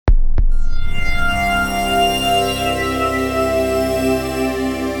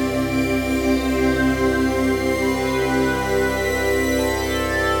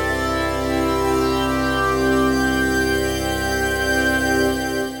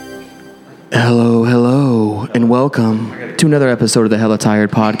Hello, and welcome to another episode of the Hella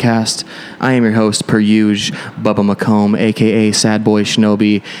Tired Podcast. I am your host, per usual, Bubba McComb, a.k.a. Sad Boy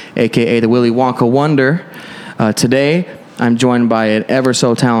Shinobi, a.k.a. the Willy Wonka Wonder. Today, I'm joined by an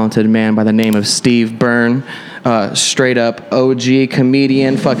ever-so-talented man by the name of Steve Byrne, straight-up OG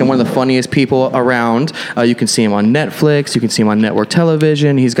comedian, fucking one of the funniest people around. You can see him on Netflix. You can see him on network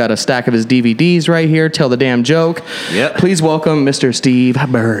television. He's got a stack of his DVDs right here. Tell the damn joke. Yep. Please welcome Mr. Steve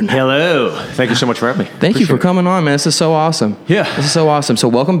Byrne. Hello. Thank you so much for having me. Thank you for coming on, man. This is so awesome. Yeah. This is so awesome. So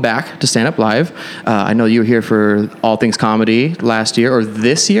welcome back to Stand Up Live. I know you were here for All Things Comedy last year, or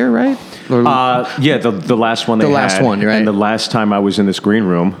this year, right? Or, yeah, the last one they had. The last one, right? And the last time I was in this green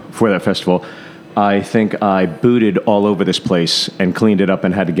room for that festival, I think I booted all over this place and cleaned it up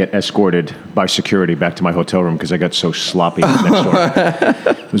and had to get escorted by security back to my hotel room because I got so sloppy next door.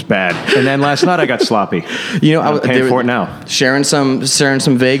 It was bad. And then last night I got sloppy. You know, I'm paying for it now. Sharing some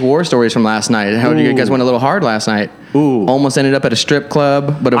vague war stories from last night. How you guys went a little hard last night? Ooh. Almost ended up at a strip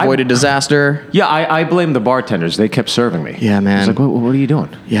club, but avoided disaster. Yeah, I blame the bartenders. They kept serving me. Yeah, man. I was like, what are you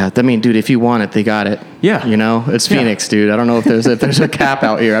doing? Yeah, I mean, dude, if you want it, they got it. Yeah. You know, it's Phoenix, dude. I don't know if there's a cap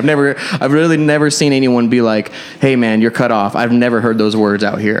out here. I've really never seen anyone be like, hey, man, you're cut off. I've never heard those words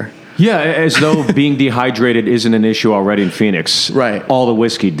out here. Yeah, as though being dehydrated isn't an issue already in Phoenix. Right. All the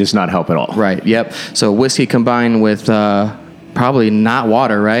whiskey does not help at all. Right, yep. So whiskey combined with probably not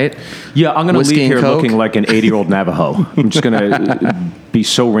water, right? Yeah, I'm going to Whiskey leave and here Coke? looking like an 80-year-old Navajo. I'm just going to be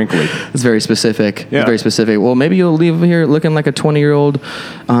so wrinkly. It's very specific. Yeah. It's very specific. Well, maybe you'll leave here looking like a 20-year-old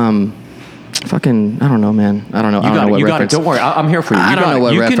fucking, I don't know, man. I don't know. You got it. Don't worry. I'm here for you. I don't know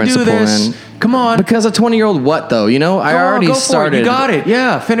what reference to pull in. Come on. Because a 20-year-old what, though? You know, I already go started. For it. You got it.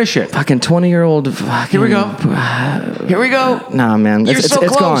 Yeah, finish it. Fucking 20-year-old. Here we go. Here we go. Nah, man. You're so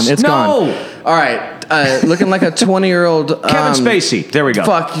it's close. gone. It's gone. All right. Looking like a 20-year-old. Kevin Spacey. There we go.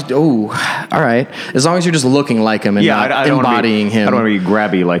 Fuck. Ooh. All right. As long as you're just looking like him and not embodying him. I don't want to be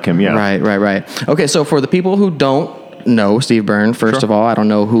grabby like him. Yeah. Right. Okay, so for the people who don't know Steve Byrne, first of all, I don't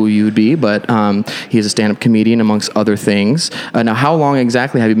know who you'd be, but he's a stand-up comedian amongst other things. Now, how long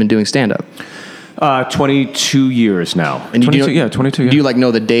exactly have you been doing stand-up? 22 years now. And 22 years. Do you know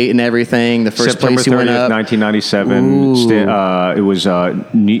the date and everything? The first September place you went 30th, up? 1997. It was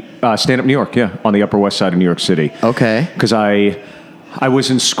Stand Up New York, yeah, on the Upper West Side of New York City. Okay. Because I was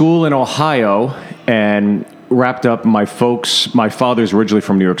in school in Ohio and wrapped up my father's originally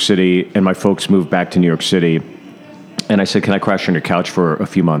from New York City, and my folks moved back to New York City. And I said, can I crash on your couch for a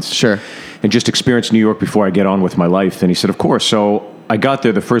few months? Sure. And just experience New York before I get on with my life. And he said, of course. So I got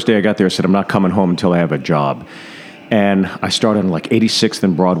there. The first day I got there, I said, I'm not coming home until I have a job. And I started on like 86th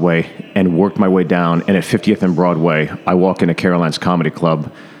and Broadway and worked my way down. And at 50th and Broadway, I walk into Caroline's Comedy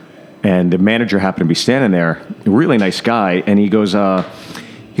Club. And the manager happened to be standing there, a really nice guy. And he goes, what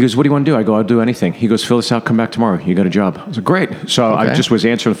do you want to do? I go, I'll do anything. He goes, fill this out, come back tomorrow. You got a job. I was like, great. So Okay. I just was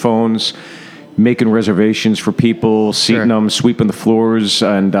answering phones, making reservations for people, seating them, sweeping the floors.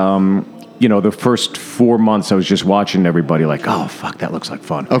 And, the first 4 months I was just watching everybody like, oh, fuck, that looks like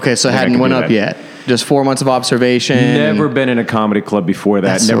fun. Okay, so it I hadn't can went do up that. yet. Just 4 months of observation. Never been in a comedy club before that.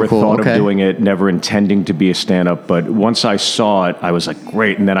 That's so Never cool. thought Okay. of doing it. Never intending to be a stand-up. But once I saw it, I was like,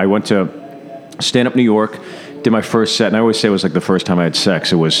 great. And then I went to Stand Up New York, did my first set. And I always say it was like the first time I had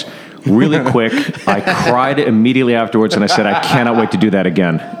sex. It was really quick. I cried immediately afterwards, and I said, I cannot wait to do that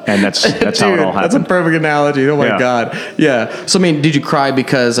again. And that's how it all happened. That's a perfect analogy. Oh my Yeah. God. Yeah. So I mean, did you cry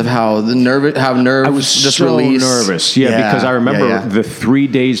because of how nerves I was just so released? nervous. Yeah, because I remember the 3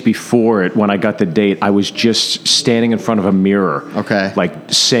 days before it, when I got the date, I was just standing in front of a mirror. Okay.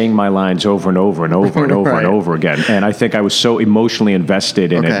 Like saying my lines over and over and over and over Right. and over again. And I think I was so emotionally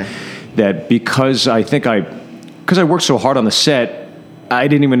invested in Okay. it that because I worked so hard on the set, I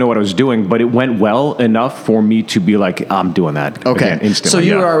didn't even know what I was doing, but it went well enough for me to be like, I'm doing that again instantly. So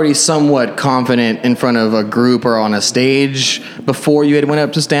you yeah. were already somewhat confident in front of a group or on a stage before you had went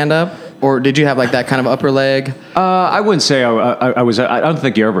up to stand up? Or did you have like that kind of upper leg? I wouldn't say I was. I don't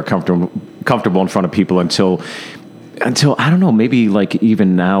think you're ever comfortable in front of people until I don't know. Maybe like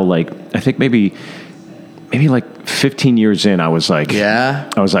even now, like I think maybe like 15 years in, I was like,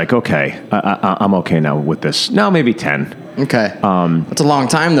 okay, I'm okay now with this. No, maybe 10. Okay. That's a long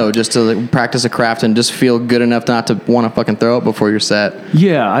time, though, just to like, practice a craft and just feel good enough not to want to fucking throw up before your set.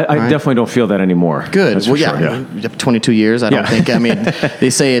 Yeah, I definitely don't feel that anymore. Good. That's Well, for yeah, sure, 22 years, I don't think. I mean, they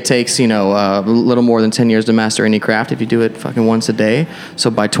say it takes, a little more than 10 years to master any craft if you do it fucking once a day.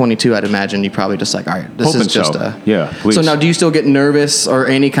 So by 22, I'd imagine you probably just like, all right, this Hoping is just so. Yeah, please. So now, do you still get nervous or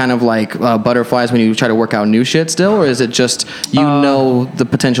any kind of like butterflies when you try to work out new shit still? Or is it just, the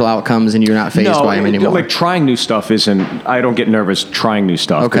potential outcomes and you're not phased by them anymore? Like trying new stuff isn't I don't get nervous trying new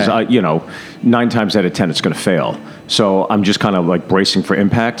stuff because Okay. 9 times out of 10 it's going to fail. So I'm just kind of like bracing for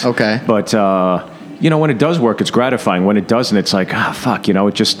impact. Okay. But when it does work, it's gratifying. When it doesn't, it's like fuck.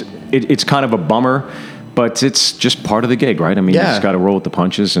 It's kind of a bummer. But it's just part of the gig, right? I mean, you just got to roll with the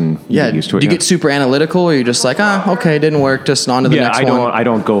punches and get used to it. Do you get super analytical, or you're just like, okay, didn't work, just on to the next one? I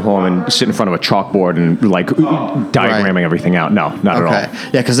don't go home and sit in front of a chalkboard and like diagramming everything out. No, not at all.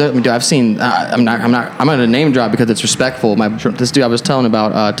 Yeah, because I've seen. I'm going to name drop because it's respectful. This dude I was telling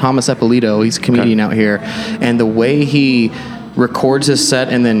about, Thomas Eppolito. He's a comedian out here, and the way he records his set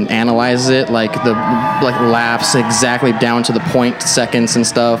and then analyzes it, like laughs exactly down to the point seconds and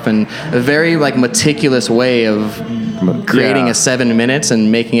stuff, and a very like meticulous way of creating a 7 minutes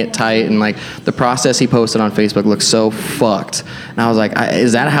and making it tight, and like the process he posted on Facebook looks so fucked. And I was like,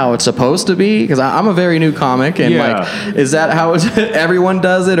 is that how it's supposed to be? Because I'm a very new comic, and like, is that how everyone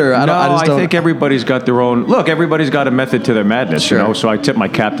does it, or I think everybody's got their own. Look, everybody's got a method to their madness, Sure. So I tip my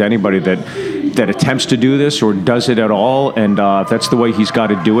cap to anybody that attempts to do this or does it at all, and if that's the way he's got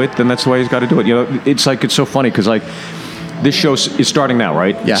to do it, then that's the way he's got to do it. It's so funny because like this show is starting now,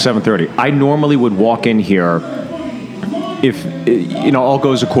 right? Yeah. 7:30. I normally would walk in here if all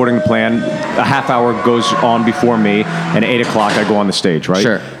goes according to plan. A half hour goes on before me, and 8 o'clock I go on the stage, right?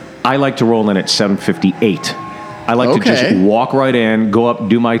 Sure. I like to roll in at 7:58. I like to just walk right in, go up,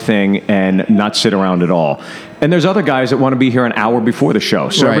 do my thing, and not sit around at all. And there's other guys that want to be here an hour before the show.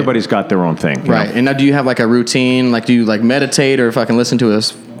 So everybody's got their own thing. Right. And now do you have like a routine? Like do you like meditate or fucking listen to a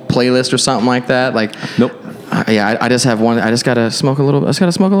playlist or something like that? Like nope. I just have one. I just gotta smoke a little. Just a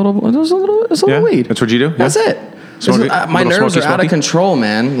little weed. That's what you do? Yeah. That's it. My nerves are out of control,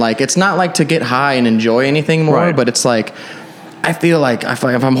 man. Like it's not like to get high and enjoy anything more, but it's like I feel like if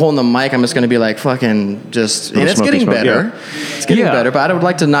I'm holding the mic, I'm just going to be like fucking just, and it's getting better. Yeah. It's getting better, but I would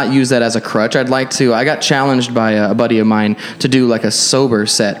like to not use that as a crutch. I got challenged by a buddy of mine to do like a sober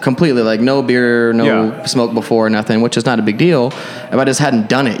set, completely like no beer, no smoke before, nothing, which is not a big deal. If I just hadn't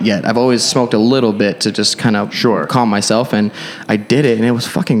done it yet. I've always smoked a little bit to just kind of calm myself, and I did it, and it was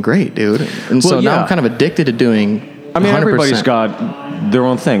fucking great, dude. And so now I'm kind of addicted to doing 100%. Everybody's got their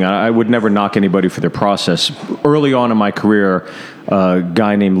own thing. I would never knock anybody for their process. Early on in my career, a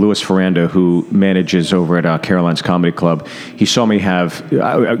guy named Louis Ferranda, who manages over at Caroline's Comedy Club, he saw me have,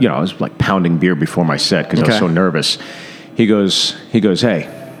 I was like pounding beer before my set because I was so nervous. He goes,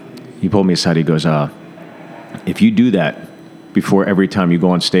 hey, he pulled me aside. He goes, if you do that before every time you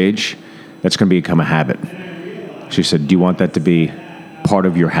go on stage, that's going to become a habit. She said, do you want that to be part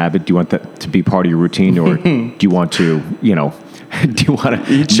of your habit? Do you want that to be part of your routine, or do you want to, do you want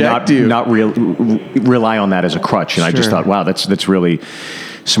to not rely on that as a crutch? And I just thought, wow, that's really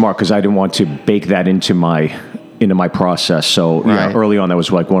smart, because I didn't want to bake that into my process. So early on, that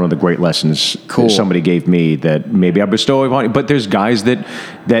was like one of the great lessons somebody gave me that maybe I bestow upon you. But there's guys that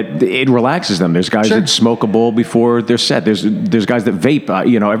it relaxes them. There's guys that smoke a bowl before their set. There's guys that vape.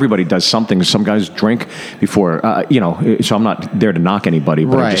 Everybody does something. Some guys drink before. So I'm not there to knock anybody,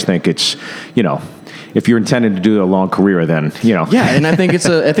 but I just think it's if you're intending to do a long career, then Yeah, and I think it's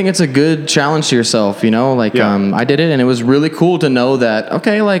a good challenge to yourself. I did it, and it was really cool to know that.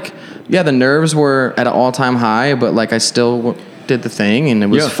 Okay, the nerves were at an all-time high, but I still did the thing, and it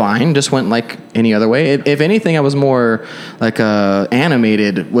was fine. Just went like any other way. If anything, I was more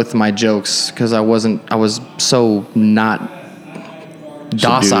animated with my jokes, because I was so not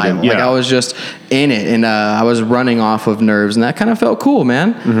docile. I was just in it, and I was running off of nerves, and that kind of felt cool,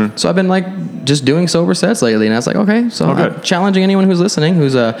 man. Mm-hmm. So I've been just doing sober sets lately, and I was like, okay, so I'm challenging anyone who's listening,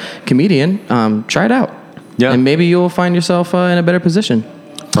 who's a comedian, try it out. Yeah. And maybe you'll find yourself in a better position.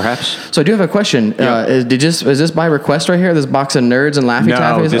 Perhaps. So I do have a question. Yeah. Is this by request right here? This box of nerds and Laffy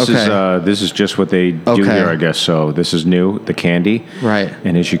Taffies? No, this is just what they do here, I guess. So this is new, the candy. Right.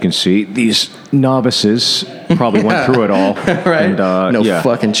 And as you can see, these novices probably went through it all. Right. And,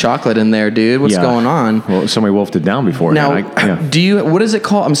 fucking chocolate in there, dude. What's going on? Well, somebody wolfed it down before. Now, what is it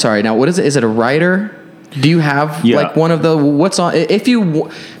called? I'm sorry. Now, what is it? Is it a writer? Do you have one of the, what's on, if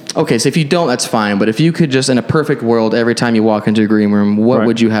you... Okay, so if you don't, that's fine. But if you could just, in a perfect world, every time you walk into a green room, what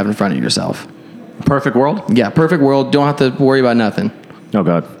would you have in front of yourself? Perfect world? Yeah, perfect world. Don't have to worry about nothing. Oh,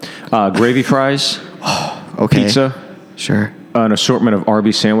 God. Gravy fries. Pizza. Sure. An assortment of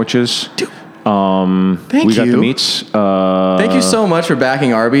Arby's sandwiches. Dude. Thank you. We got the meats. Thank you so much for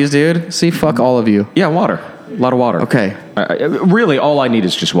backing Arby's, dude. See, fuck all of you. Yeah, water. A lot of water. Okay. Really, all I need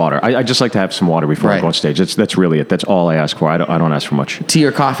is just water. I just like to have some water before I go on stage. That's really it. That's all I ask for. I don't ask for much. Tea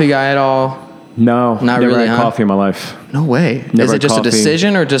or coffee guy at all? No, Not never really, had huh? coffee in my life. No way. Never Is it had just coffee. a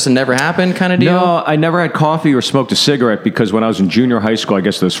decision or just a never happened kind of deal? No, I never had coffee or smoked a cigarette because when I was in junior high school, I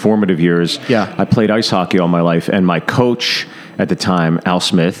guess those formative years, Yeah. I played ice hockey all my life, and my coach at the time, Al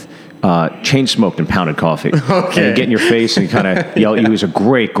Smith, chain smoked and pounded coffee. Okay. And he'd get in your face and kind of yell. He was a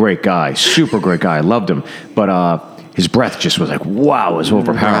great guy, super great guy. I loved him, but his breath just was like, wow, it was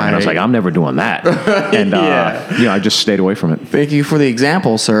overpowering. Right. I was like, I'm never doing that. And Yeah. I just stayed away from it. Thank you for the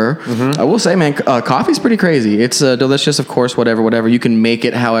example, sir. I will say, man, coffee's pretty crazy. It's delicious, of course, whatever. You can make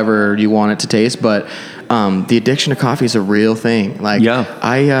it however you want it to taste, but the addiction to coffee is a real thing. Like,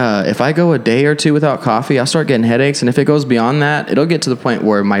 Yeah. if I go a day or two without coffee, I'll start getting headaches, and if it goes beyond that, it'll get to the point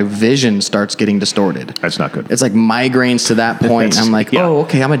where my vision starts getting distorted. That's not good. It's like migraines to that point. I'm like, Yeah. oh,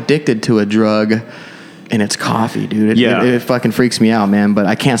 okay, I'm addicted to a drug, and it's coffee, dude. Yeah. It fucking freaks me out, man, but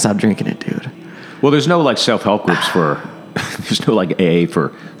I can't stop drinking it, dude. Well, there's no like self-help groups for. There's no like AA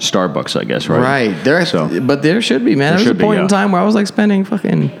for Starbucks, I guess, right? Right. But there should be, man. There was a should be, point in yeah. time where I was like spending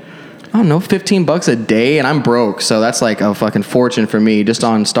fucking, I don't know, $15 a day, and I'm broke. So that's like a fucking fortune for me just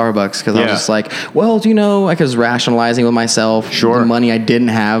on Starbucks, because I was Yeah. just like, well, I was rationalizing with myself Sure. the money I didn't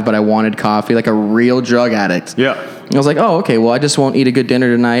have, but I wanted coffee, like a real drug addict. Yeah. I was like, oh, okay, well, I just won't eat a good dinner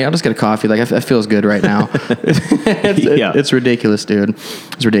tonight. I'll just get a coffee. Like, it feels good right now. Yeah. It's ridiculous, dude.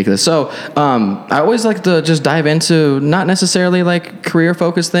 It's ridiculous. So, I always like to just dive into not necessarily like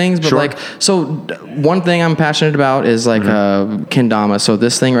career-focused things, but Sure. like, so one thing I'm passionate about is like kendama. So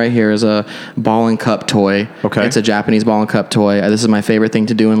this thing right here is a ball and cup toy. Okay. It's a Japanese ball and cup toy. This is my favorite thing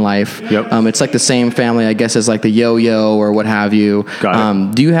to do in life. Yep. It's like the same family, I guess, as like the yo-yo or what have you. Got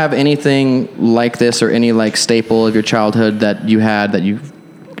it. Do you have anything like this or any like staple of your childhood that you had that you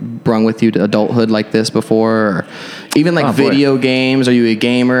brung with you to adulthood like this before, or even like Oh, boy. video games? Are you a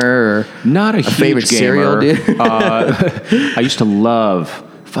gamer or Not a huge favorite cereal, gamer. dude? I used to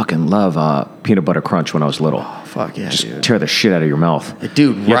fucking love peanut butter crunch when I was little. Fuck yeah, Just dude. tear the shit out of your mouth,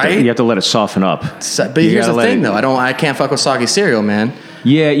 Dude, You have right? to, you have to let it soften up. But You here's gotta the let thing, it- though. I can't fuck with soggy cereal, man.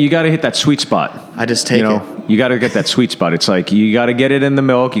 Yeah, you got to hit that sweet spot. I just take it. You got to get that sweet spot. It's like you got to get it in the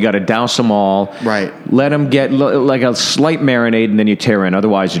milk. You got to douse them all. Right. Let them get like a slight marinade, and then you tear in.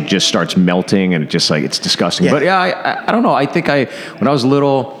 Otherwise, it just starts melting, and it's disgusting. Yeah. But yeah, I don't know. I think when I was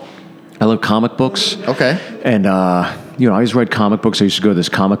little, I loved comic books. Okay. And I always read comic books. I used to go to this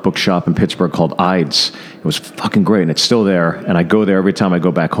comic book shop in Pittsburgh called Ides. It was fucking great, and it's still there. And I go there every time I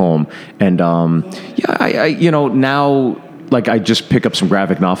go back home. And now. Like I just pick up some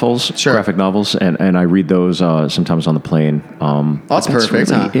graphic novels, and I read those sometimes on the plane. That's perfect,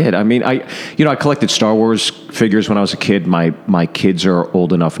 really huh? it. I mean, I collected Star Wars figures when I was a kid. My kids are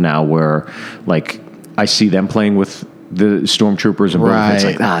old enough now where, like, I see them playing with the stormtroopers and Right. it's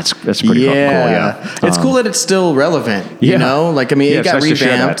like that's pretty fucking cool. Yeah, It's cool that it's still relevant. You Yeah. know, like, I mean, Yeah, it it's got nice to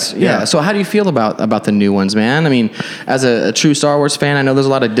share revamped. that. Yeah. Yeah. So how do you feel about the new ones, man? I mean, as a true Star Wars fan, I know there's a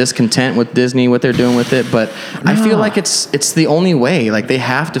lot of discontent with Disney, what they're doing with it, but I feel like it's the only way. Like, they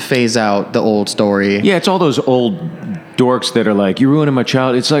have to phase out the old story. Yeah, it's all those old dorks that are like, you're ruining my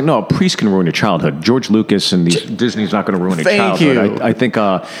child. It's like, no, a priest can ruin your childhood. George Lucas and Disney's not going to ruin your Thank childhood. you. I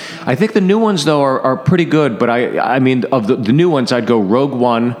think the new ones though are pretty good. But I mean, of the new ones, I'd go Rogue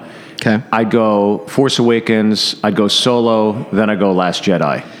One. Okay. I'd go Force Awakens. I'd go Solo. Then I go Last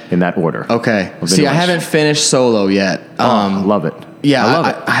Jedi in that order. Okay. Of the See, new I ones. haven't finished Solo yet. Love it. Yeah, I love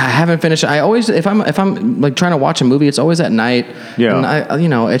it. I haven't finished. I always, if I'm like trying to watch a movie, it's always at night. Yeah.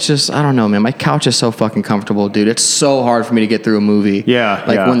 And it's just, I don't know, man. My couch is so fucking comfortable, dude. It's so hard for me to get through a movie. Yeah,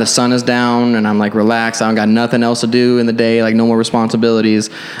 Like yeah. when the sun is down and I'm like relaxed, I don't got nothing else to do in the day, like no more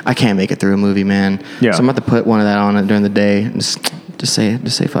responsibilities. I can't make it through a movie, man. Yeah. So I'm about to put one of that on during the day and just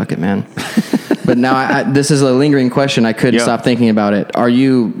say fuck it, man. But now this is a lingering question. I couldn't Yeah. stop thinking about it. Are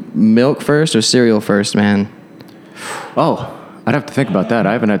you milk first or cereal first, man? Oh, I'd have to think about that.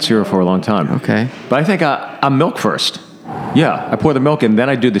 I haven't had cereal for a long time. Okay. But I think I'm milk first. Yeah, I pour the milk in, then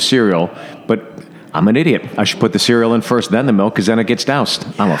I do the cereal. But I'm an idiot. I should put the cereal in first, then the milk, because then it gets doused.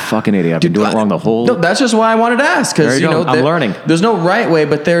 I'm a fucking idiot. I've been doing it wrong the whole... No, that's just why I wanted to ask. Because There you go. I'm learning. There's no right way,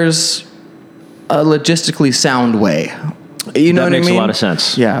 but there's a logistically sound way. You know That what I mean? makes a lot of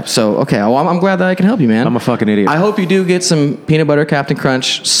sense. Yeah. So okay. Well, I'm glad that I can help you, man. I'm a fucking idiot. I hope you do get some peanut butter Captain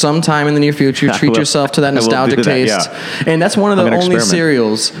Crunch sometime in the near future. I Treat will. yourself to that I will nostalgic do that, taste. yeah. And that's one of the I'm gonna only experiment.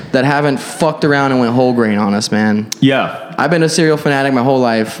 cereals that haven't fucked around and went whole grain on us, man. Yeah. I've been a cereal fanatic my whole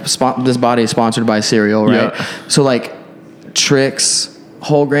life. This body is sponsored by cereal, right? Yeah. So like Trix,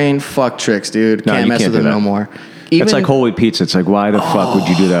 whole grain, fuck Trix, dude. No, Can't you mess can't with them do no that. more. It's like whole wheat pizza. It's like, why the fuck would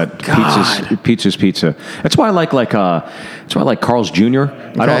you do that? God. Pizza's pizza. That's why I like that's why I like Carl's Jr.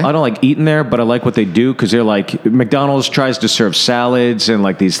 I don't like eating there, but I like what they do because they're like McDonald's tries to serve salads and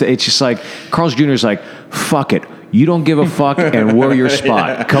like these. It's just like Carl's Jr. is like, fuck it. You don't give a fuck, and we're your spot.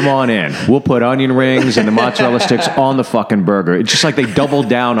 Yeah. Come on in. We'll put onion rings and the mozzarella sticks on the fucking burger. It's just like they double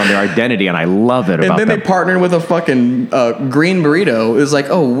down on their identity, and I love it about them. And then they partnered with a fucking green burrito. It's like,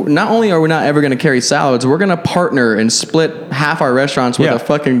 oh, not only are we not ever going to carry salads, we're going to partner and split half our restaurants with a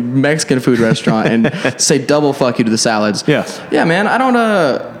fucking Mexican food restaurant and say double fuck you to the salads. Yeah. Yeah, man.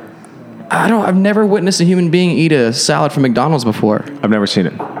 I've never witnessed a human being eat a salad from McDonald's before. I've never seen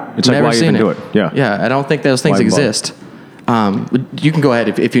it. It's like, why even do it? Yeah. Yeah, I don't think those things exist. You can go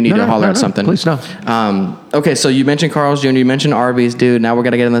ahead if you need to holler at something. Please, no. Okay, so you mentioned Carl's Jr., you mentioned Arby's, dude. Now we're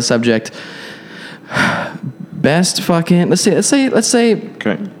going to get on the subject. Best fucking, let's say,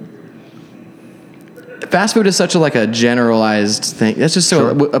 Okay. Fast food is such a generalized thing. That's just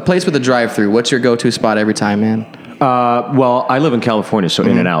a place with a drive-through. What's your go-to spot every time, man? Well, I live in California, so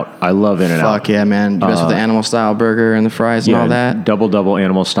In-N-Out. I love In-N-Out. Fuck yeah, man. You mess with the animal style burger and the fries and all that. Double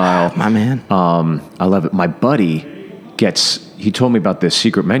animal style. My man. I love it. My buddy he told me about this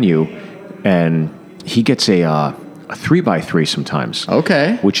secret menu, and he gets a 3x3 sometimes.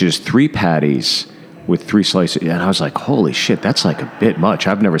 Okay. Which is 3 patties with 3 slices. And I was like, holy shit, that's like a bit much.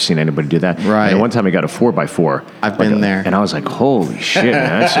 I've never seen anybody do that. Right. And one time he got a 4x4. I've been there. And I was like, holy shit,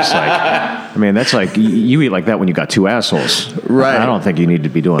 man. That's just like, that's like, you eat like that when you got 2 assholes. Right. I don't think you need to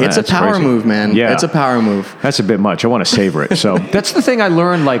be doing that. It's a power move, man. Yeah. It's a power move. That's a bit much. I want to savor it. So that's the thing I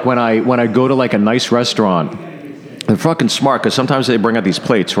learned, like when I go to like a nice restaurant. They're fucking smart because sometimes they bring out these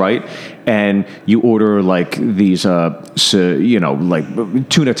plates, right? And you order like these, like tuna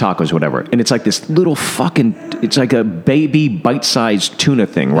tacos, whatever. And it's like this little it's like a baby bite-sized tuna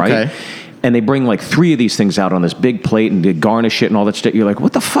thing, right? Okay. And they bring like 3 of these things out on this big plate and they garnish it and all that shit. You're like,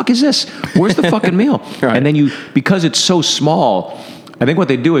 what the fuck is this? Where's the fucking meal? Right. And then because it's so small, I think what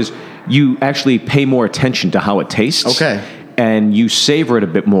they do is you actually pay more attention to how it tastes. Okay. And you savor it a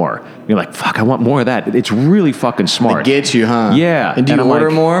bit more. You're like, fuck, I want more of that. It's really fucking smart. It gets you, huh? Yeah. And do you order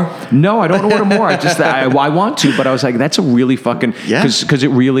more? No, I don't order more. I want to, but I was like, that's a really fucking... Yeah. Because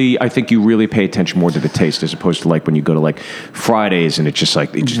I think you really pay attention more to the taste as opposed to like when you go to like Fridays and it's just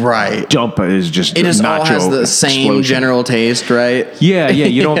like... It just dump is just it just nacho all has the same explosion. General taste, right? Yeah.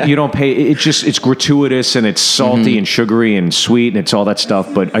 You don't pay... It's gratuitous and it's salty and sugary and sweet and it's all that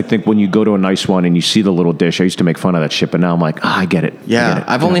stuff. But I think when you go to a nice one and you see the little dish, I used to make fun of that shit, but now I'm like, I get it. Yeah.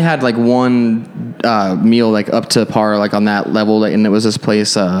 I've only had like one meal like up to par like on that level, and it was this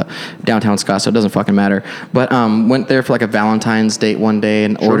place downtown Scottsdale. It doesn't fucking matter. But went there for like a Valentine's date one day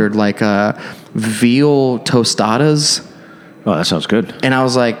and ordered like veal tostadas. Oh, that sounds good. And I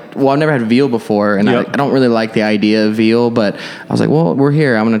was like, well, I've never had veal before, and I don't really like the idea of veal, but I was like, well, we're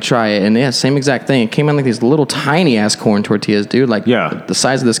here. I'm going to try it. And yeah, same exact thing. It came in like these little tiny-ass corn tortillas, dude, like the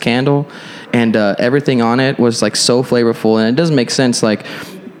size of this candle, and everything on it was like so flavorful, and it doesn't make sense. Like,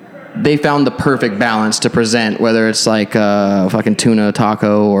 they found the perfect balance to present, whether it's like a fucking tuna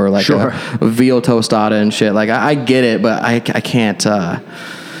taco or like a veal tostada and shit. Like, I get it, but I can't...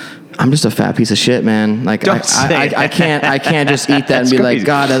 I'm just a fat piece of shit, man. Like I can't just eat that and be crazy. Like,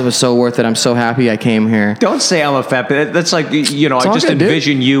 God, that was so worth it. I'm so happy I came here. Don't say I'm a fat. That's like, I just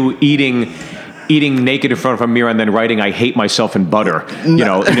envision you eating naked in front of a mirror and then writing "I hate myself" in butter, in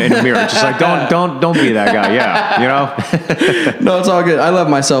a mirror. Just like don't be that guy. Yeah, No, it's all good. I love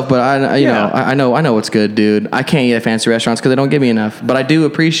myself, but I know what's good, dude. I can't eat at fancy restaurants because they don't give me enough. But I do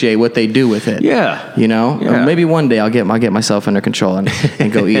appreciate what they do with it. Yeah, maybe one day I'll get myself under control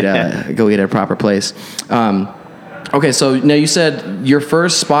and go eat at a proper place. Okay, so now you said your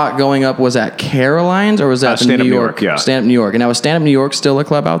first spot going up was at Caroline's, or was that Stand-Up New York? Yeah. Stand-Up New York. And now is Stand-Up New York still a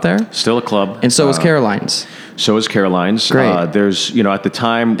club out there? Still a club. And so is Caroline's. So is Caroline's. Great. There's, at the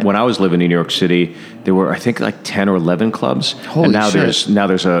time when I was living in New York City, there were, I think, like 10 or 11 clubs. Holy and now shit.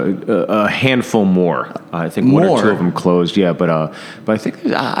 there's a handful more. I think one or two of them closed. Yeah, but I think,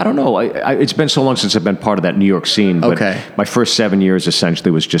 I don't know. It's been so long since I've been part of that New York scene. But my first 7 years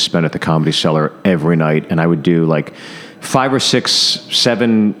essentially was just spent at the Comedy Cellar every night, and I would do like 5 or 6,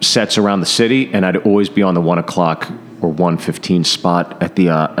 7 sets around the city, and I'd always be on the 1 o'clock or 1:15 spot at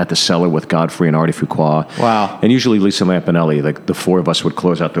the Cellar with Godfrey and Artie Fuqua. Wow. And usually Lisa Lampanelli, like the 4 of us would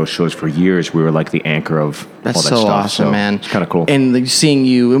close out those shows for years. We were like the anchor of all that stuff. That's so awesome, man. It's kind of cool. And seeing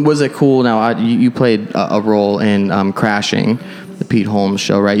you, was it cool? Now, you played a role in Crashing, the Pete Holmes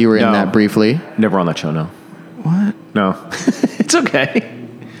show, right? You were in that briefly. Never on that show, no. What? No. It's okay.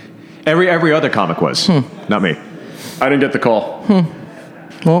 Every other comic was. Not me. I didn't get the call.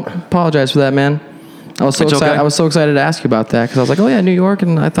 Well, apologize for that, man. I was so It's excited. okay. I was so excited to ask you about that because I was like, oh yeah, New York,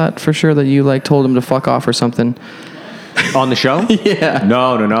 and I thought for sure that you like told him to fuck off or something. On the show? Yeah.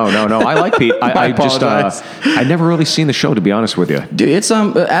 No. I like Pete. I apologize. I never really seen the show, to be honest with you. Dude, it's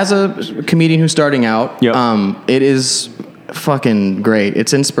as a comedian who's starting out, Yep. it is fucking great.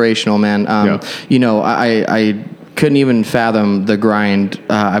 It's inspirational, man. Yeah. You know, I couldn't even fathom the grind.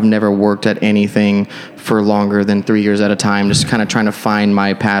 I've never worked at anything for longer than 3 years at a time, just kind of trying to find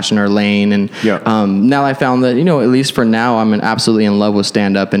my passion or lane. And Yeah. now I found that, you know, at least for now, I'm absolutely in love with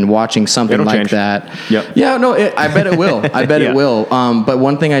stand-up and watching something It'll like change. that. Yep. Yeah, no, I bet it will. I bet Yeah. it will. But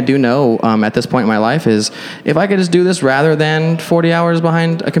one thing I do know at this point in my life is if I could just do this rather than 40 hours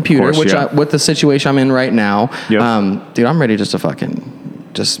behind a computer, Of course, which yeah. with the situation I'm in right now, Yep. dude, I'm ready just to fucking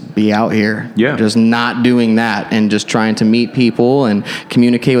just be out here. Yeah. Just not doing that and just trying to meet people and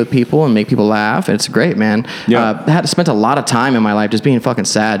communicate with people and make people laugh. It's great, man. Yeah. I had spent a lot of time in my life just being fucking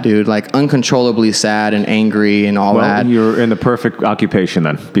sad, dude. Like uncontrollably sad and angry and all Well, that. you're in the perfect occupation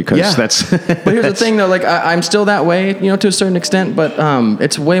then, because that's. But here's the thing, though. Like, I'm still that way, you know, to a certain extent. But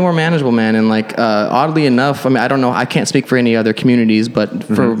it's way more manageable, man. And like, oddly enough, I mean, I don't know. I can't speak for any other communities, but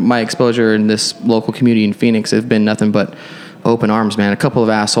for my exposure in this local community in Phoenix, it's been nothing but open arms, man. A couple of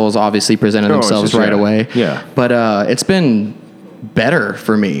assholes obviously presented Oh, it's themselves just- right yeah. away. Yeah. But it's been better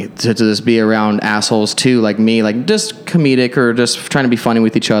for me to just be around assholes too, like me, like just comedic or just trying to be funny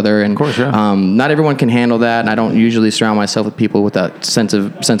with each other. And Of course, yeah. not everyone can handle that, and I don't usually surround myself with people with that sense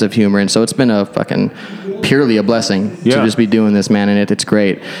of humor. And so it's been a fucking purely a blessing to Yeah. just be doing this, man. And it's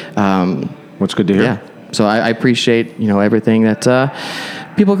great. What's good to hear? Yeah. So I appreciate, you know, everything that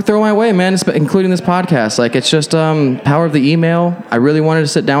people throw my way, man, including this podcast. Like, it's just power of the email. I really wanted to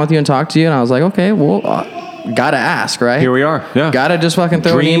sit down with you and talk to you, and I was like, okay, well, gotta ask, right? Here we are. Yeah. Gotta just fucking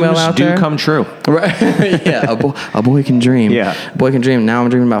throw Dreams an email out do there. come true. Right? Yeah, a boy can dream. Yeah. A boy can dream. Now I'm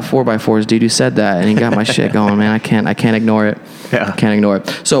dreaming about 4x4s. Dude, you said that, and he got my shit going, man. I can't ignore it. Yeah. Can't ignore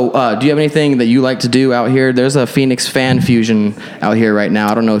it. So, do you have anything that you like to do out here? There's a Phoenix fan fusion out here right now.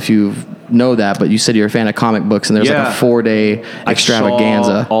 I don't know if you know that, but you said you're a fan of comic books, and there's like Yeah. a 4-day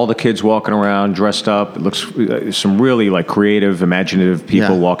extravaganza. I saw all the kids walking around dressed up. It looks some really like creative, imaginative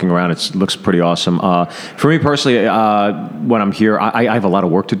people Yeah. walking around. It looks pretty awesome. For me personally, when I'm here, I have a lot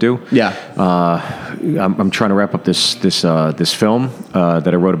of work to do. Yeah. I'm trying to wrap up this film that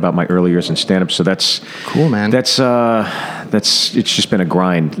I wrote about my early years in stand-up. So that's Cool, man. That's it's just been a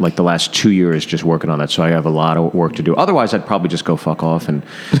grind like the last 2 years just working on that. So I have a lot of work to do. Otherwise, I'd probably just go fuck off and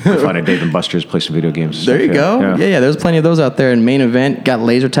find a Dave and Buster's, play some video games. and There stuff. you go. Yeah. There's plenty of those out there. And Main Event got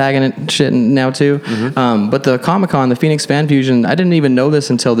laser tagging it shit now too. But the Comic-Con, the Phoenix Fan Fusion, I didn't even know this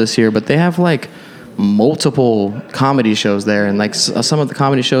until this year, but they have like multiple comedy shows there, and like some of the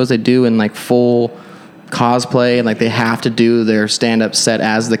comedy shows they do in like full cosplay, and like they have to do their stand-up set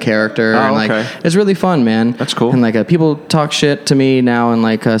as the character. Oh, and like okay. it's really fun, man. That's cool. And like people talk shit to me now and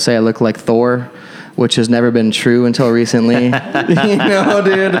like say I look like Thor, which has never been true until recently. You know,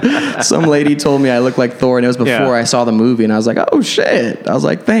 dude. Some lady told me I look like Thor, and it was before Yeah. I saw the movie, and I was like, oh shit. I was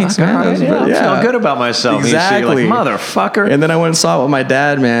like, thanks, man. That was I'm yeah. feeling good about myself. Exactly. You see, like, motherfucker. And then I went and saw it with my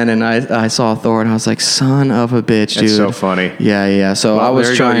dad, man, and I saw Thor, and I was like, son of a bitch, dude. That's so funny. Yeah. So I was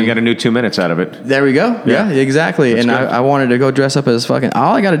there you trying. go. You got a new 2 minutes out of it. There we go. Yeah, exactly. That's and good. I wanted to go dress up as fucking.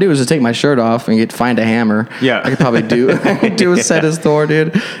 All I got to do is just take my shirt off and find a hammer. Yeah. I could probably do a set as Thor,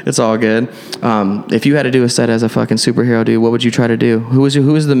 dude. It's all good. If you had to do a set as a fucking superhero, dude, what would you try to do? Who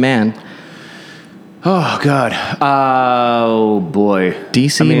is the man? Oh, God. Oh, boy.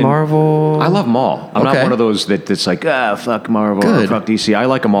 DC, I mean, Marvel. I love them all. I'm not Okay. one of those that's like, fuck Marvel Good. or fuck DC. I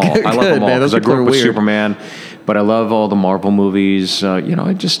like them all. I love Good, them all man. Those because I people grew are up with weird. Superman, but I love all the Marvel movies.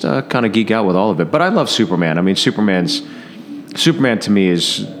 I just kind of geek out with all of it. But I love Superman. I mean, Superman to me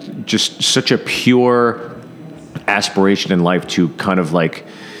is just such a pure aspiration in life to kind of like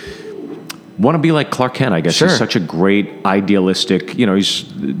want to be like Clark Kent, I guess. Sure. He's such a great idealistic, he's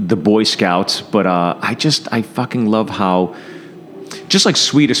the Boy Scout, but I fucking love how just like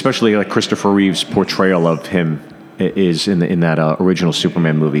sweet, especially like Christopher Reeve's portrayal of him is in that original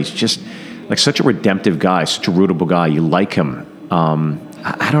Superman movie. He's just like such a redemptive guy, such a rootable guy. You like him.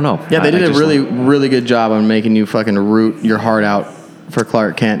 I don't know. Yeah, they I did a just really, like- really good job on making you fucking root your heart out for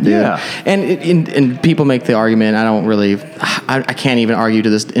Clark Kent, dude. Yeah. And people make the argument, I can't even argue to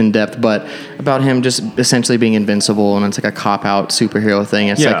this in depth, but about him just essentially being invincible, and it's like a cop-out superhero thing.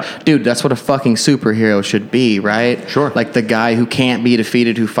 It's Yeah. like, dude, that's what a fucking superhero should be, right? Sure. Like the guy who can't be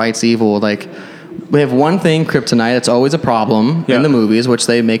defeated, who fights evil. Like, we have one thing, kryptonite. It's always a problem Yeah. in the movies, which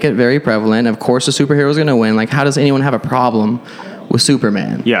they make it very prevalent. Of course, the superhero is going to win. Like, how does anyone have a problem with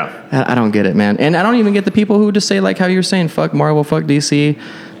Superman. Yeah. I don't get it, man. And I don't even get the people who just say, like how you're saying, fuck Marvel, fuck DC.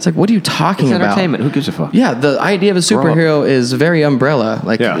 It's like, what are you talking It's about? entertainment. Who gives a fuck? Yeah, the idea of a superhero is very umbrella.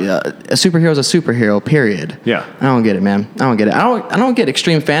 Like, a superhero is a superhero, period. Yeah. I don't get it, man. I don't get it. I don't get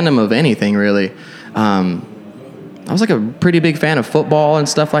extreme fandom of anything, really. I was like a pretty big fan of football and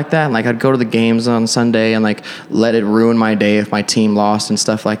stuff like that. Like I'd go to the games on Sunday and like let it ruin my day if my team lost and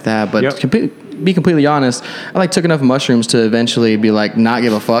stuff like that. But be completely honest, I like took enough mushrooms to eventually be like not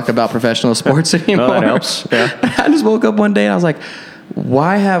give a fuck about professional sports anymore. Oh, that helps. Yeah. I just woke up one day and I was like,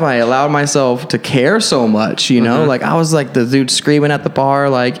 why have I allowed myself to care so much? You know, like I was like the dude screaming at the bar,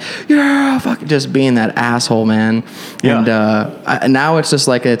 like, yeah, fuck, just being that asshole, man. Yeah. And now it's just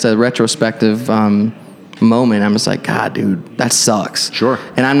like it's a retrospective moment. I'm just like, God, dude, that sucks. Sure.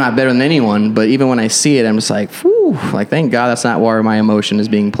 And I'm not better than anyone, but even when I see it, I'm just like, whew, like, thank God that's not where my emotion is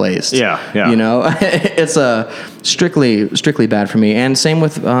being placed. Yeah. You know, it's strictly bad for me. And same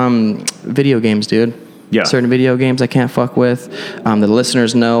with video games, dude. Yeah. Certain video games I can't fuck with. The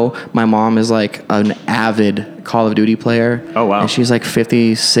listeners know my mom is like an avid Call of Duty player. Oh, wow. And she's like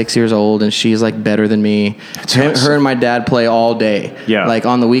 56 years old and she's like better than me. Her and my dad play all day. Yeah. Like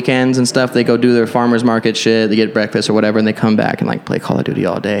on the weekends and stuff, they go do their farmer's market shit, they get breakfast or whatever, and they come back and like play Call of Duty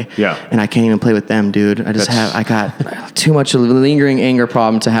all day. Yeah. And I can't even play with them, dude. I got too much of a lingering anger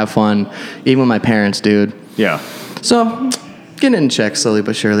problem to have fun, even with my parents, dude. Yeah. So getting it in check slowly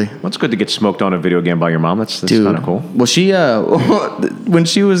but surely. Well, it's good to get smoked on a video game by your mom. That's kind of cool. Well, she when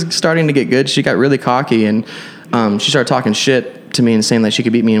she was starting to get good, she got really cocky and she started talking shit to me and saying like she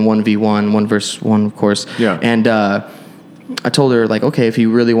could beat me in 1v1, 1 versus 1, of course. Yeah. And I told her like, okay, if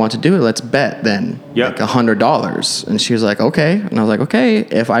you really want to do it, let's bet then. Yeah. Like $100. And she was like, okay. And I was like, okay,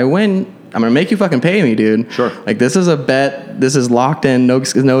 if I win, I'm gonna make you fucking pay me, dude. Sure. Like this is a bet. This is locked in. No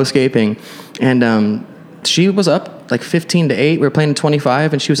escaping. And she was up like 15-8. We were playing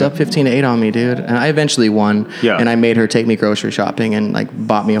 25, and she was up 15-8 on me, dude. And I eventually won. Yeah. And I made her take me grocery shopping and like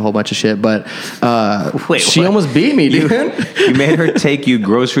bought me a whole bunch of shit. But she almost beat me, dude. You made her take you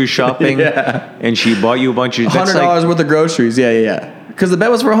grocery shopping, and she bought you a bunch of $100 worth of groceries. Yeah. Because the bet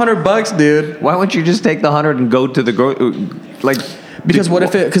was for $100, dude. Why wouldn't you just take the 100 and go to the Because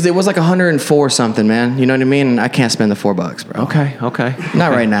because it was like 104 something, man. You know what I mean? I can't spend the $4, bro. Okay.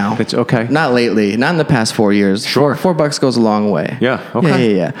 Not right now. It's okay. Not lately. Not in the past 4 years. Sure. $4 goes a long way. Yeah.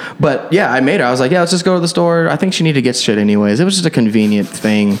 Okay. Yeah. But yeah, I made her. I was like, yeah, let's just go to the store. I think she needed to get shit anyways. It was just a convenient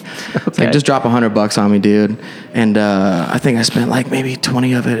thing. Okay. Like, just drop $100 on me, dude. And I think I spent like maybe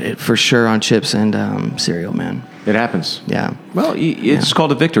 20 of it for sure on chips and cereal, man. It happens. Yeah. Well, it's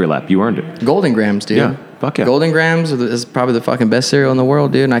called a victory lap. You earned it. Golden Grams, dude. Yeah. Fuck yeah. Golden Grams is probably the fucking best cereal in the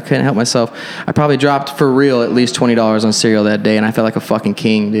world, dude. And I couldn't help myself. I probably dropped for real at least $20 on cereal that day, and I felt like a fucking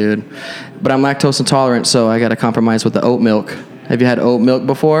king, dude. But I'm lactose intolerant, so I got to compromise with the oat milk. Have you had oat milk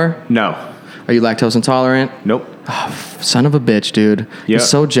before? No. Are you lactose intolerant? Nope. Oh, son of a bitch, dude. Yeah. You're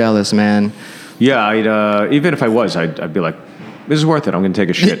so jealous, man. Yeah, I'd even if I was, I'd be like, this is worth it. I'm going to take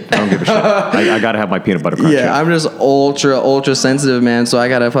a shit. I don't give a shit. I got to have my peanut butter crunch. Yeah, I'm just ultra sensitive, man. So I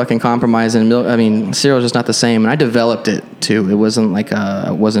got to fucking compromise. And milk, I mean, cereal's just not the same. And I developed it too. It wasn't like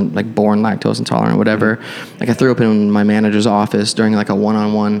I wasn't like born lactose intolerant or whatever. Like I threw up in my manager's office during like a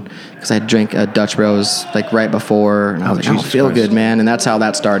one-on-one because I drank a Dutch Bros like right before, and I was like, I don't feel good, man. And that's how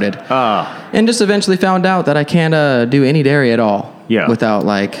that started. And just eventually found out that I can't do any dairy at all. Yeah. Without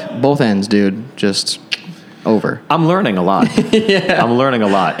like both ends, dude. Just over. I'm learning a lot. Yeah. I'm learning a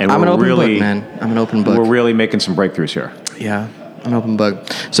lot. And I'm an open really, book, man. I'm an open book. We're really making some breakthroughs here. Yeah. I'm an open book.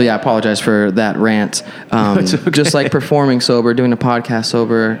 So yeah, I apologize for that rant. It's okay. Just like performing sober, doing a podcast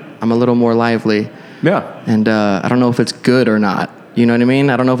sober, I'm a little more lively. Yeah. And I don't know if it's good or not. You know what I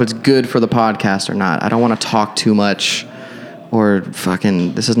mean? I don't know if it's good for the podcast or not. I don't want to talk too much or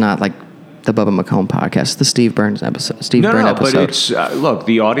fucking, this is not like the Bubba McComb podcast. It's the Steve Burns episode. No, but it's, look,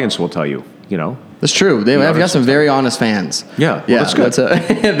 the audience will tell you, you know. That's true. I've got some very honest fans. Yeah, well, that's good.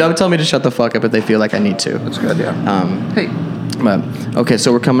 They'll tell me to shut the fuck up if they feel like I need to. That's good, yeah. But, okay,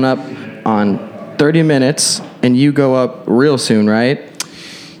 so we're coming up on 30 minutes, and you go up real soon, right?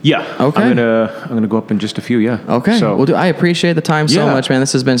 Yeah. Okay. I'm gonna go up in just a few, yeah. Okay. So, Well, I appreciate the time so much, man.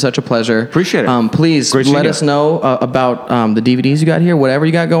 This has been such a pleasure. Appreciate it. Please let us know about the DVDs you got here. Whatever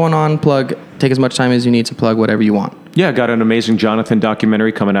you got going on, take as much time as you need to plug whatever you want. Yeah, I got an amazing Jonathan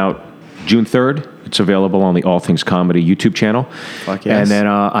documentary coming out June 3rd. It's available on the All Things Comedy YouTube channel. Fuck yes. And then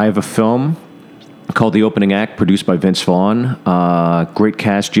I have a film called The Opening Act, produced by Vince Vaughn. Great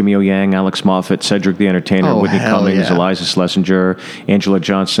cast: Jimmy O. Yang, Alex Moffat, Cedric the Entertainer, Whitney Cummings, yeah. Eliza Schlesinger, Angela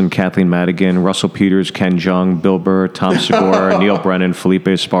Johnson, Kathleen Madigan, Russell Peters, Ken Jeong, Bill Burr, Tom Segura, Neil Brennan, Felipe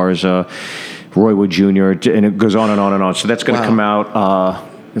Esparza, Roy Wood Jr., and it goes on and on and on. So that's going to Wow. come out.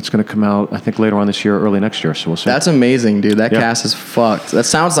 It's going to come out, I think, later on this year, early next year. So we'll see. That's amazing, dude. That Yeah. cast is fucked. That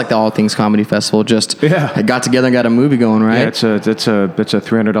sounds like the All Things Comedy Festival just Yeah. got together and got a movie going, right? Yeah, it's a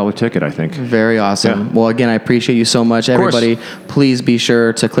 $300 ticket, I think. Very awesome. Yeah. Well, again, I appreciate you so much. course. Everybody, please be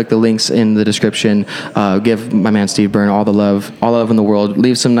sure to click the links in the description. Give my man Steve Byrne all the love in the world.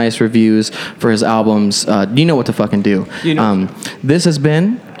 Leave some nice reviews for his albums. You know what to fucking do. You know. This has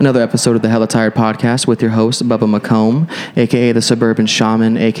been another episode of the Hella Tired Podcast with your host, Bubba McComb, a.k.a. the Suburban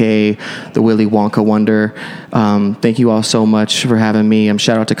Shaman, a.k.a. the Willy Wonka Wonder. Thank you all so much for having me.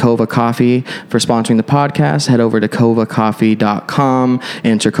 Shout out to Kova Coffee for sponsoring the podcast. Head over to kovacoffee.com.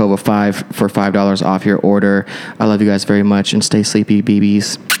 Enter Kova5 for $5 off your order. I love you guys very much, and stay sleepy,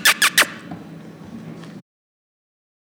 BBs.